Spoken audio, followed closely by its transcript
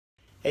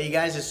Hey you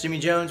guys, it's Jimmy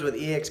Jones with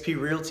eXp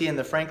Realty and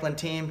the Franklin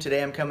team.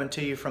 Today I'm coming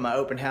to you from my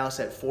open house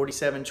at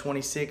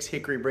 4726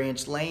 Hickory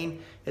Branch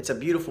Lane. It's a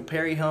beautiful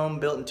Perry home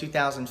built in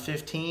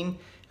 2015.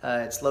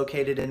 It's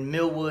located in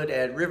Millwood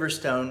at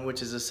Riverstone,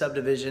 which is a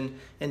subdivision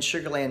in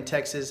Sugar Land,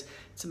 Texas.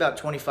 It's about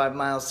 25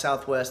 miles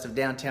southwest of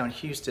downtown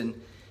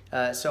Houston.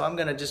 So I'm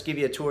going to just give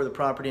you a tour of the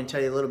property and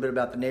tell you a little bit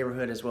about the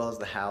neighborhood as well as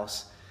the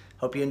house.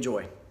 Hope you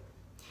enjoy.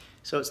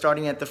 So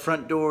starting at the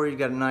front door, you've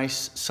got a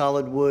nice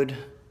solid wood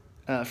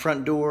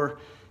front door.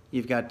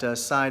 You've got a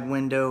side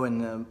window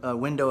and a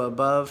window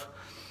above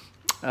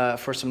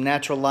for some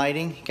natural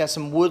lighting. You've got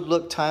some wood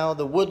look tile.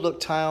 The wood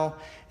look tile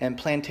and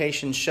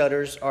plantation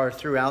shutters are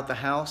throughout the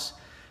house.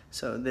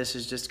 So this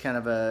is just kind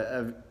of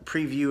a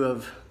preview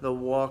of the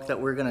walk that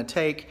we're going to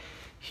take.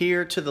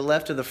 Here to the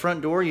left of the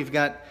front door, you've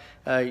got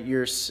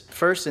your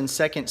first and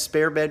second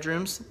spare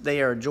bedrooms.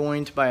 They are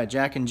joined by a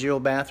Jack and Jill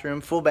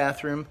bathroom, full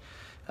bathroom.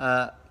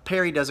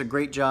 Perry does a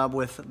great job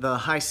with the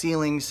high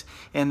ceilings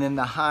and then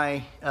the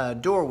high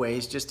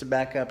doorways. Just to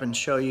back up and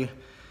show you,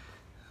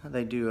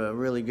 they do a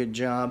really good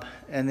job.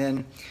 And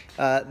then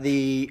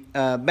the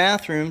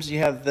bathrooms, you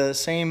have the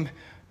same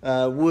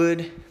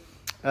wood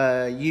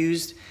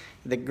used.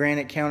 The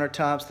granite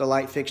countertops, the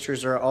light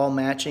fixtures are all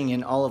matching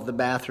in all of the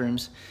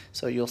bathrooms.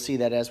 So you'll see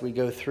that as we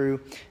go through.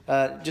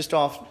 Just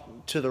off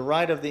to the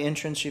right of the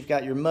entrance, you've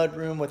got your mud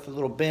room with a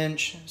little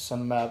bench,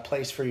 some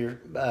place for your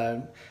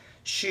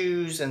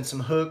shoes and some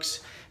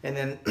hooks, and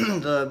then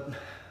the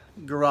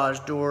garage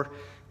door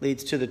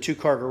leads to the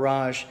two-car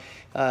garage.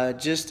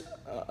 Just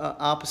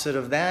opposite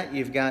of that,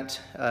 you've got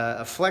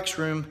a flex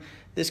room.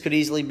 This could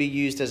easily be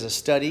used as a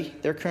study.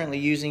 They're currently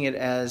using it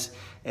as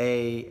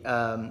a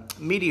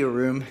media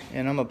room,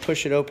 and I'm gonna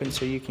push it open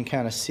so you can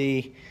kind of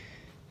see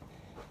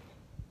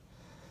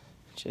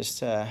just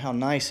how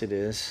nice it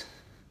is.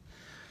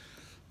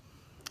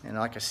 And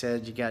like I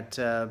said, you got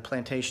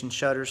plantation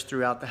shutters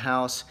throughout the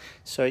house.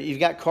 So you've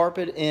got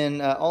carpet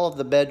in all of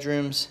the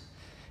bedrooms,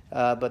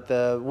 but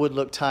the wood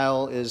look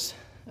tile is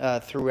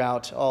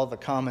throughout all the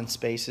common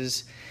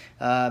spaces.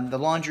 The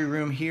laundry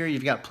room here,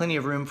 you've got plenty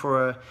of room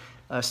for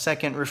a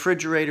second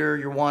refrigerator,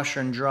 your washer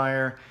and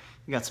dryer.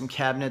 You got some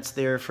cabinets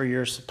there for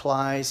your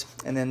supplies.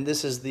 And then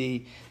this is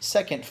the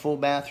second full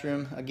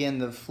bathroom. Again,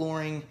 the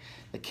flooring,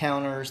 the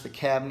counters, the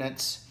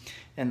cabinets,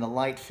 and the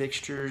light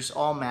fixtures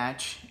all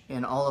match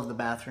in all of the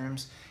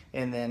bathrooms.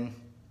 And then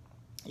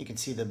you can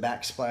see the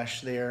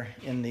backsplash there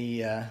in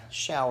the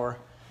shower.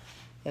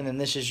 And then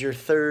this is your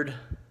third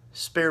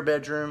spare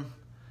bedroom.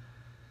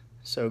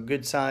 So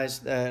good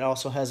size. It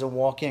also has a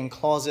walk-in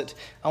closet.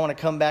 I want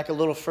to come back a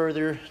little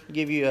further,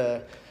 give you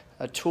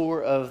a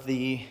tour of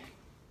the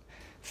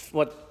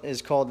what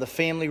is called the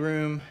family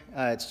room.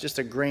 It's just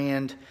a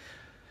grand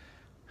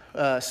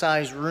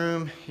sized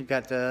room. You've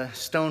got the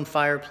stone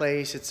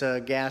fireplace. It's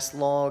a gas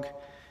log.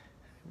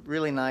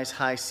 Really nice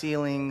high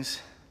ceilings.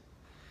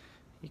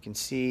 You can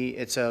see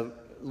it's a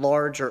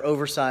large or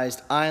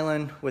oversized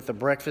island with a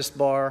breakfast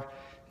bar.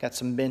 Got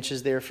some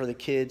benches there for the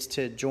kids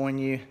to join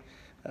you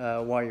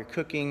while you're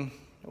cooking,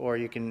 or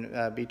you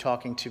can be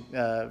talking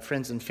to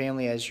friends and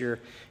family as you're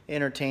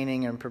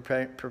entertaining and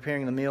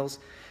preparing the meals.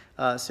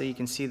 So you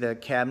can see the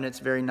cabinets,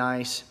 very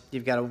nice.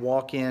 You've got a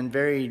walk-in,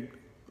 very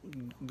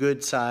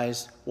good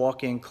sized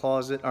walk-in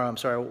closet, or I'm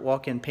sorry,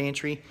 walk-in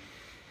pantry.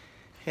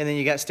 And then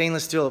you got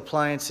stainless steel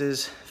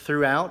appliances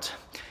throughout.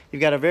 You've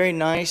got a very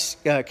nice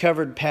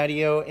covered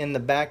patio in the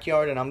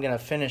backyard, and I'm going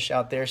to finish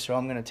out there, so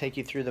I'm going to take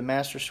you through the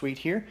master suite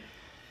here.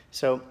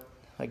 So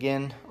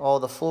again, all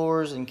the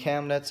floors and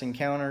cabinets and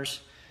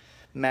counters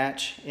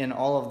match in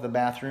all of the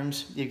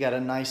bathrooms. You've got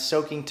a nice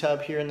soaking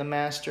tub here in the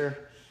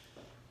master.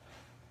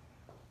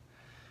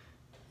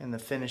 And the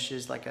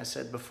finishes, like I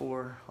said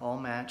before, all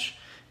match.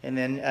 And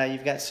then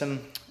you've got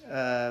some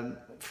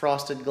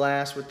frosted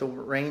glass with the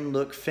rain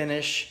look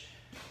finish,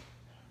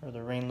 or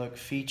the rain look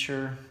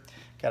feature.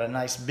 Got a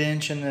nice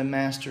bench in the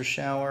master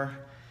shower.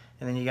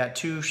 And then you got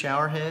two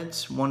shower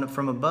heads, one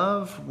from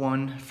above,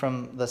 one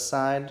from the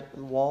side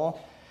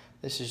wall.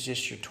 This is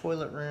just your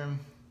toilet room.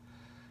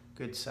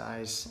 Good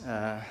size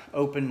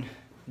open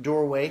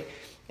doorway.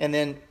 And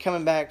then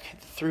coming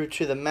back through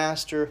to the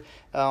master,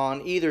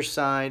 on either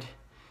side,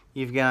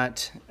 you've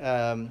got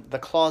the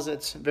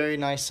closets, very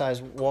nice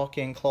size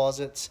walk-in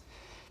closets.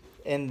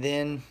 And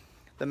then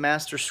the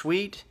master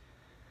suite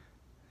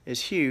is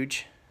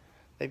huge.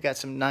 They've got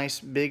some nice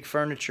big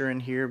furniture in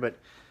here, but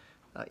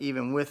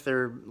even with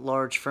their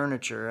large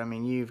furniture, I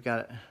mean, you've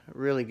got a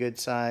really good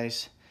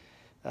size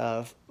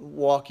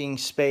walking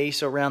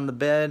space around the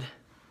bed.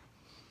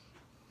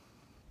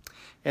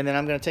 And then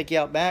I'm going to take you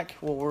out back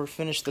while we're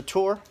finished the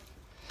tour.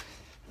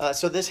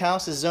 So this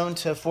house is zoned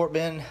to Fort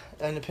Bend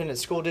Independent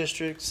School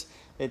Districts.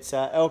 It's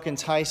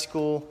Elkins High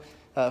School,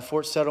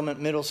 Fort Settlement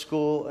Middle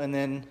School, and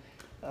then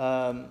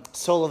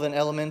Sullivan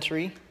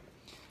Elementary.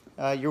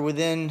 You're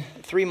within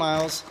 3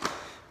 miles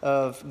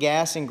of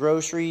gas and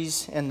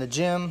groceries and the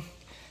gym,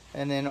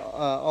 and then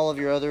all of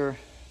your other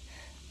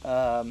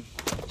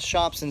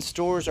shops and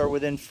stores are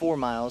within 4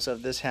 miles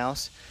of this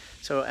house.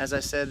 So as I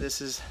said, this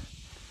is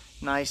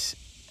nice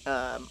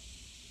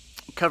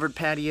covered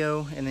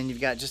patio, and then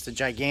you've got just a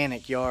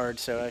gigantic yard,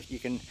 so you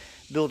can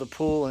build a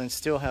pool and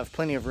still have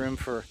plenty of room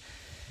for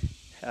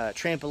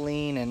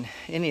trampoline and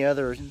any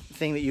other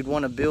thing that you'd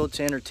want to build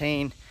to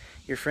entertain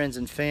your friends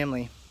and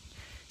family.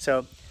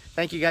 So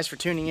thank you guys for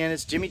tuning in.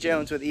 It's Jimmy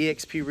Jones with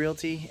eXp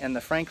Realty and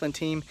the Franklin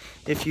team.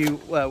 If you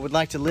would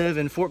like to live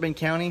in Fort Bend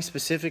County,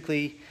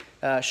 specifically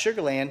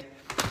Sugar Land,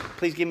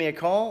 please give me a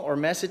call or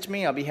message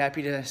me. I'll be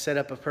happy to set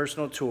up a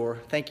personal tour.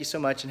 Thank you so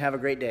much and have a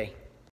great day.